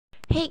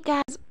Hey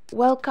guys,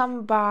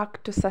 welcome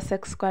back to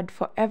Sussex Squad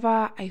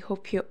Forever. I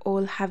hope you're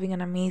all having an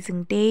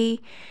amazing day.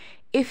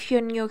 If you're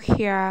new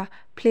here,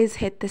 please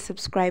hit the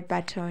subscribe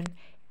button.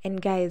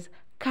 And guys,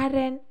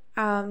 Karen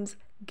Arms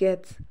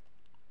gets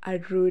a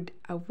rude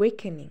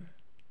awakening.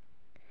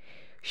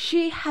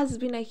 She has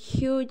been a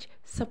huge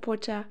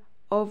supporter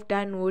of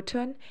Dan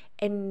Wootton,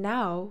 and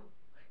now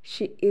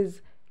she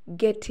is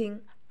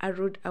getting a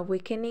rude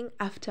awakening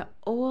after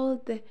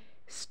all the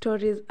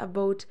stories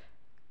about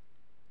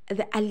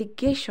the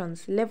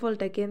allegations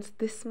leveled against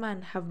this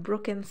man have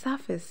broken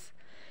surface.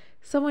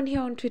 Someone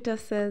here on Twitter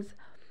says,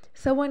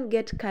 someone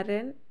get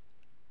Karen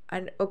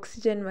an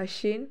oxygen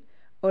machine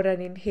or an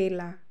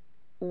inhaler.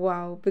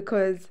 Wow,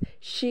 because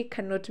she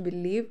cannot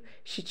believe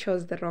she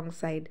chose the wrong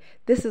side.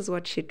 This is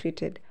what she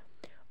tweeted.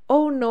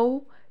 Oh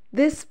no,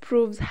 this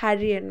proves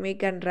Harry and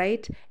Meghan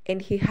right,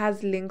 and he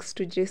has links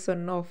to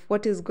Jason Off.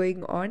 What is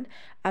going on?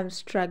 I'm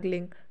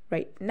struggling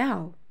right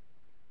now.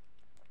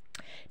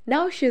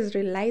 Now she's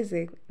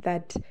realizing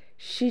that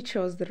she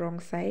chose the wrong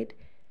side.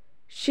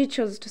 She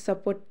chose to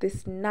support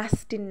this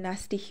nasty,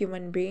 nasty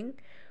human being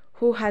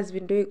who has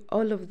been doing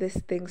all of these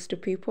things to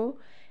people,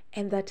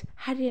 and that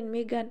Harry and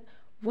Meghan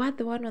were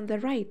the one on the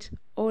right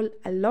all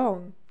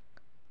along.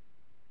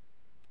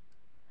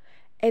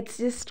 It's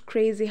just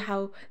crazy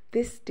how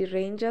these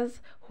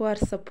derangers who are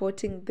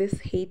supporting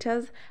these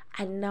haters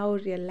are now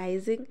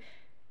realizing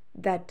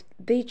that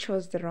they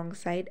chose the wrong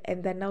side,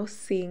 and they're now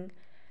seeing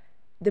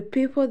the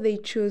people they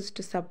choose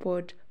to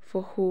support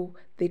for who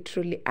they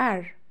truly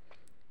are.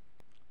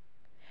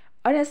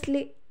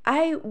 Honestly,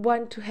 I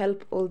want to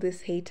help all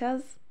these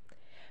haters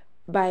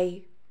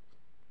by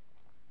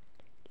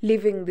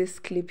leaving this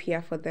clip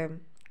here for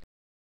them.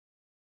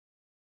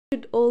 We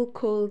should all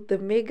call the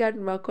Meghan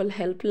Markle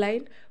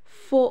helpline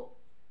for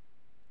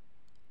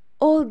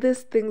all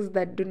these things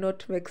that do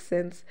not make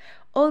sense,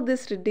 all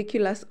these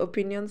ridiculous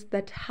opinions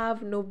that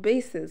have no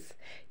basis.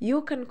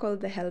 You can call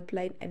the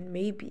helpline, and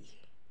maybe,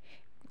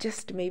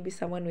 just maybe,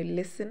 someone will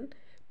listen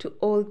to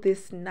all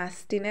this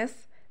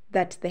nastiness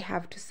that they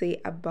have to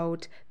say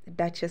about the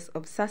Duchess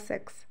of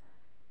Sussex.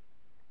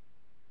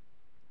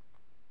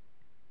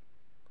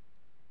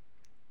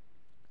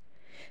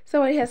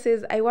 Someone here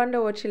says, I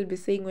wonder what she'll be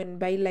saying when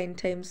Byline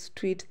Times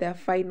tweet their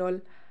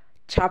final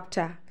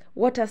chapter.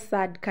 What a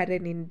sad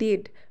Karen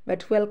indeed,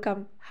 but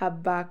welcome her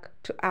back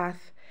to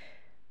earth.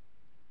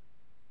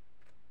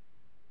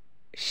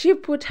 She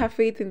put her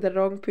faith in the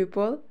wrong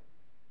people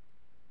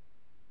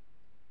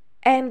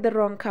and the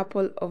wrong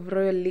couple of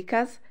royal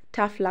lickers.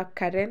 Tough luck,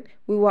 Karen.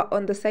 We were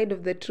on the side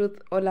of the truth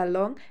all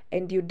along,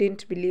 and you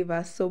didn't believe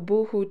us. So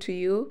boo-hoo to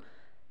you.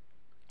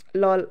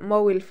 Lol,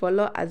 more will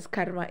follow as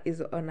karma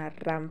is on a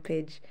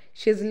rampage.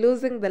 She's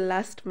losing the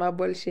last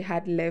marble she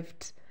had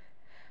left.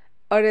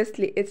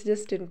 Honestly, it's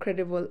just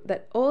incredible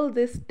that all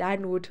these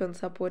Dan Wootton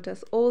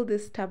supporters, all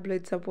these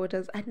tabloid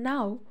supporters are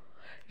now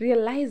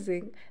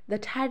realizing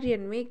that Harry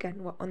and Meghan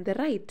were on the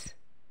right.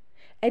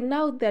 And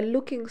now they're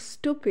looking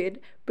stupid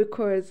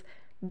because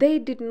they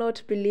did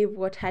not believe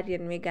what Harry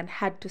and Meghan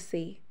had to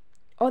say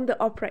on the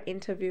Oprah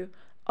interview,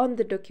 on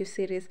the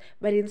docuseries,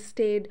 but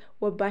instead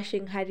were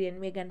bashing Harry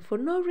and Meghan for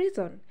no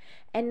reason.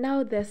 And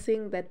now they're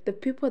saying that the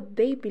people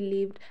they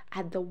believed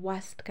are the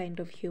worst kind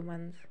of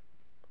humans.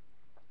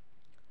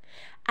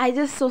 I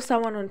just saw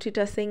someone on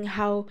Twitter saying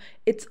how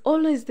it's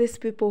always these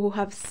people who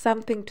have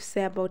something to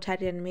say about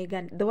Harry and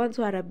Meghan, the ones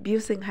who are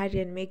abusing Harry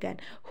and Meghan,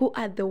 who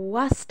are the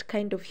worst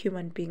kind of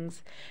human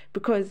beings.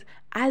 Because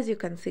as you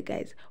can see,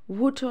 guys,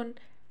 Wootton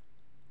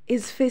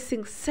is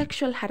facing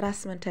sexual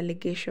harassment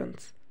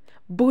allegations,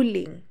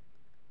 bullying.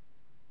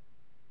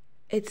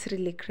 It's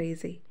really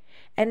crazy.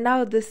 And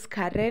now this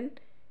Karen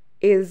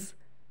is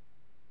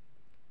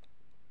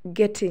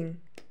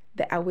getting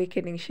the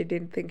awakening she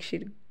didn't think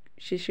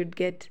she should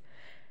get.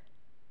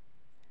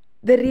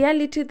 The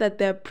reality that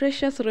their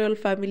precious royal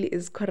family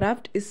is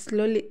corrupt is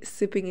slowly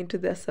seeping into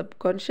their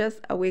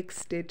subconscious awake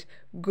state.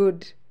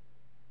 Good.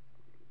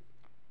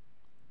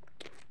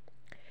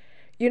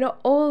 You know,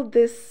 all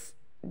these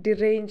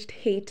deranged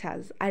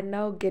haters are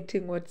now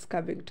getting what's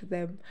coming to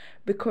them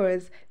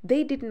because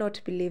they did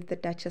not believe the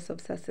Duchess of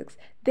Sussex.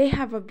 They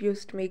have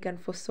abused Meghan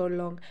for so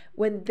long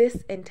when this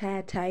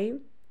entire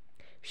time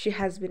she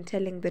has been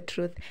telling the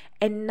truth.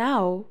 And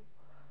now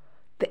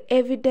the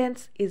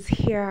evidence is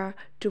here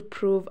to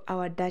prove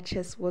our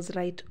Duchess was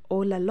right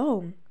all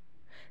along.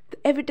 The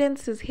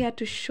evidence is here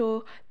to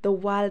show the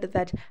world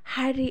that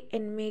Harry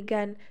and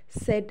Meghan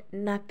said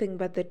nothing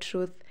but the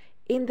truth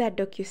in their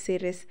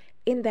docuseries,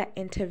 in their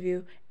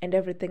interview, and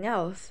everything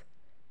else.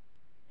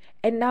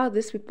 And now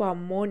these people are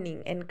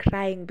mourning and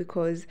crying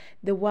because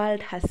the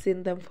world has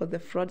seen them for the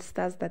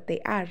fraudsters that they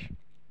are.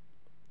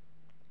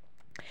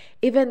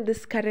 Even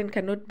this Karen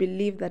cannot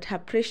believe that her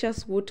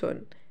precious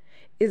Wootton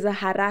is a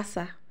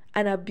harasser,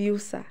 an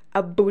abuser,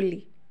 a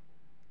bully.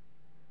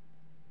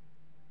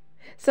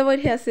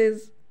 Someone here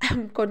says,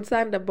 I'm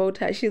concerned about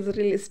her. She's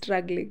really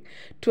struggling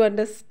to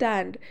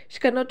understand. She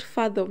cannot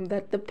fathom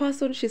that the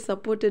person she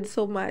supported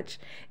so much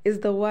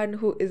is the one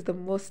who is the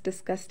most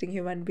disgusting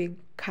human being,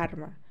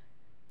 karma.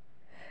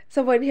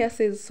 Someone here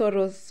says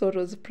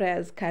Soros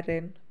prayers,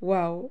 Karen.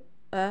 Wow.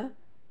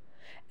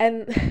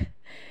 And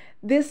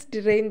these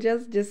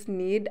derangers just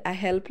need a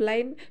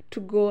helpline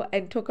to go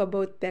and talk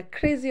about their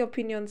crazy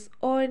opinions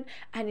on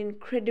an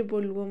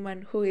incredible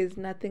woman who is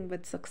nothing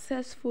but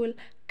successful,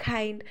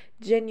 kind,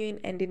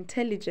 genuine, and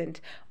intelligent.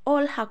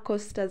 All her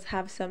co-stars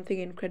have something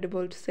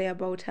incredible to say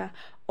about her.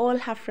 All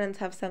her friends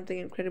have something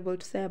incredible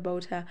to say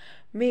about her.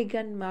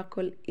 Meghan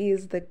Markle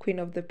is the queen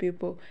of the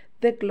people,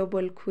 the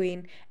global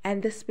queen,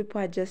 and these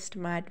people are just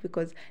mad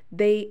because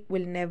they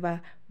will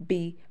never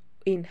be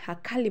in her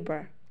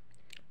caliber.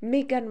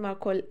 Meghan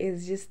Markle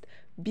is just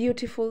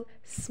beautiful,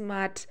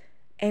 smart,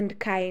 and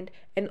kind,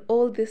 and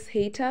all these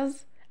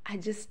haters are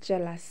just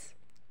jealous.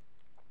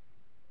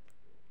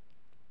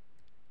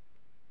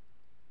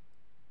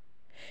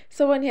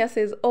 Someone here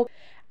says, "Oh,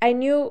 I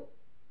knew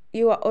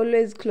you were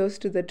always close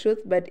to the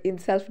truth, but in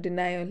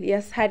self-denial."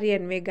 Yes, Harry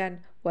and Meghan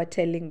were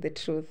telling the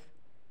truth.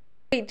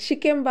 Wait, she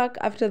came back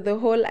after the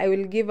whole "I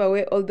will give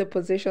away all the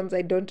possessions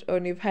I don't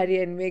own if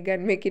Harry and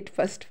Meghan make it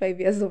past 5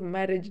 years of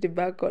marriage"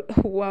 debacle.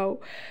 Wow.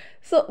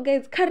 So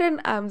guys, Karen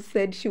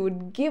said she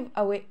would give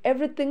away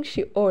everything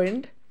she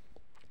owned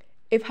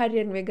if Harry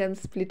and Meghan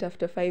split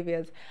after 5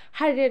 years.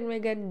 Harry and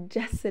Meghan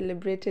just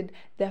celebrated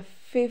their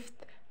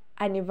 5th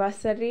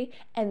anniversary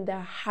and they're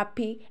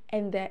happy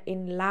and they're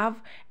in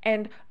love,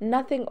 and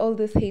nothing all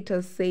these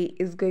haters say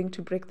is going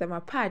to break them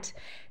apart.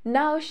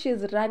 Now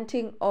she's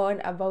ranting on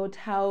about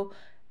how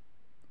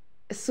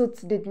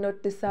Suits did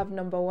not deserve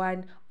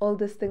 #1, all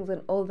these things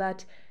and all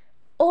that.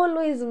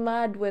 Always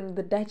mad when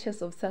the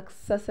Duchess of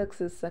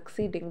Sussex is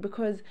succeeding,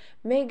 because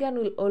Meghan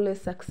will always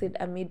succeed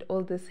amid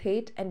all this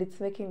hate, and it's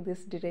making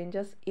these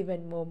derangers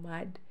even more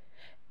mad.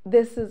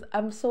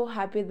 I'm so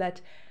happy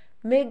that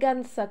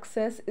Meghan's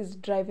success is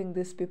driving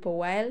these people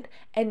wild,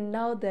 and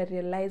now they're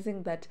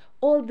realizing that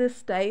all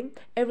this time,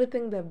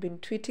 everything they've been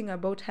tweeting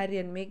about Harry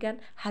and Meghan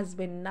has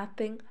been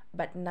nothing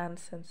but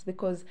nonsense,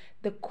 because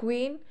the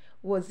Queen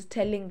was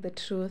telling the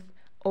truth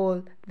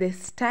all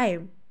this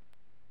time.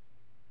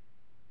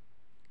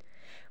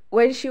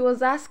 When she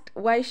was asked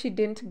why she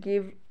didn't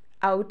give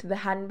out the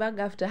handbag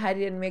after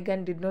Harry and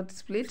Meghan did not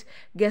split,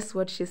 guess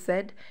what she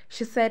said?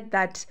 She said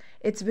that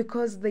it's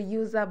because the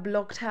user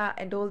blocked her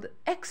and all the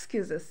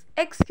excuses,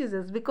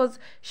 because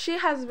she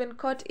has been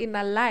caught in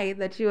a lie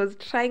that she was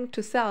trying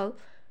to sell,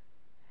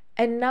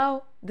 and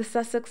now the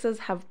Sussexes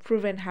have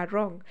proven her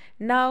wrong.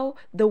 Now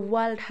the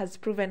world has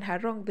proven her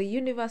wrong. The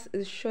universe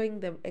is showing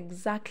them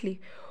exactly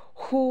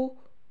who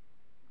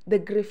the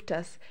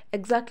grifters,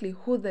 exactly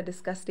who the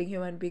disgusting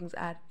human beings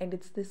are, and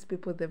it's these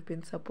people they've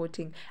been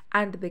supporting,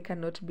 and they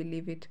cannot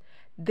believe it.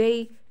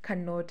 They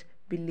cannot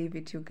believe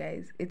it, you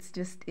guys. It's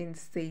just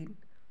insane.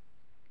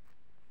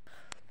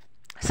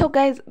 So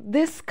guys,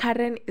 this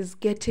Karen is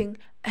getting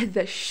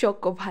the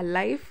shock of her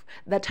life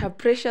that her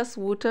precious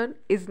Wootton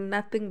is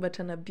nothing but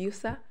an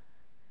abuser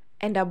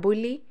and a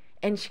bully,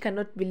 and she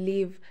cannot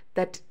believe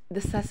that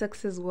the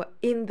Sussexes were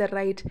in the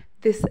right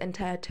this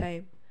entire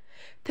time.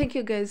 Thank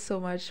you guys so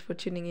much for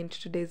tuning in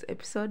to today's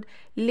episode.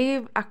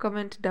 Leave a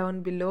comment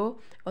down below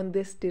on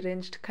this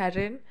deranged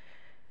Karen.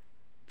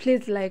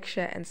 Please like,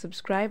 share, and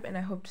subscribe, and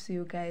I hope to see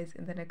you guys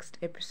in the next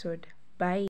episode. Bye.